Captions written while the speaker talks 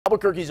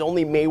Albuquerque's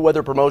only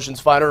Mayweather Promotions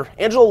fighter,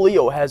 Angelo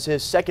Leo, has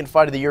his second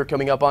fight of the year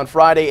coming up on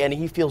Friday, and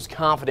he feels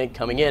confident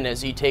coming in as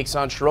he takes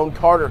on Sharon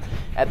Carter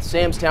at the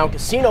Samstown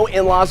Casino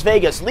in Las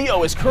Vegas.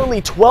 Leo is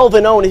currently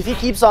 12-0, and if he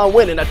keeps on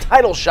winning, a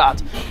title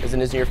shot is in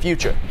his near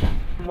future.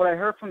 What I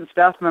heard from the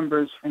staff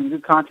members in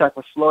good contact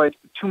with Floyd,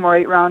 2 more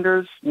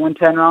 8-rounders, 1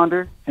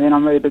 10-rounder, and then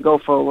I'm ready to go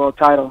for a world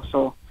title.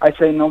 So I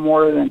say no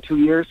more than 2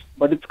 years,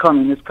 but it's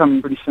coming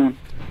pretty soon.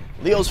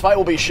 Leo's fight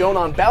will be shown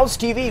on Bounce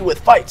TV with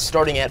fights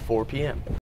starting at 4 p.m.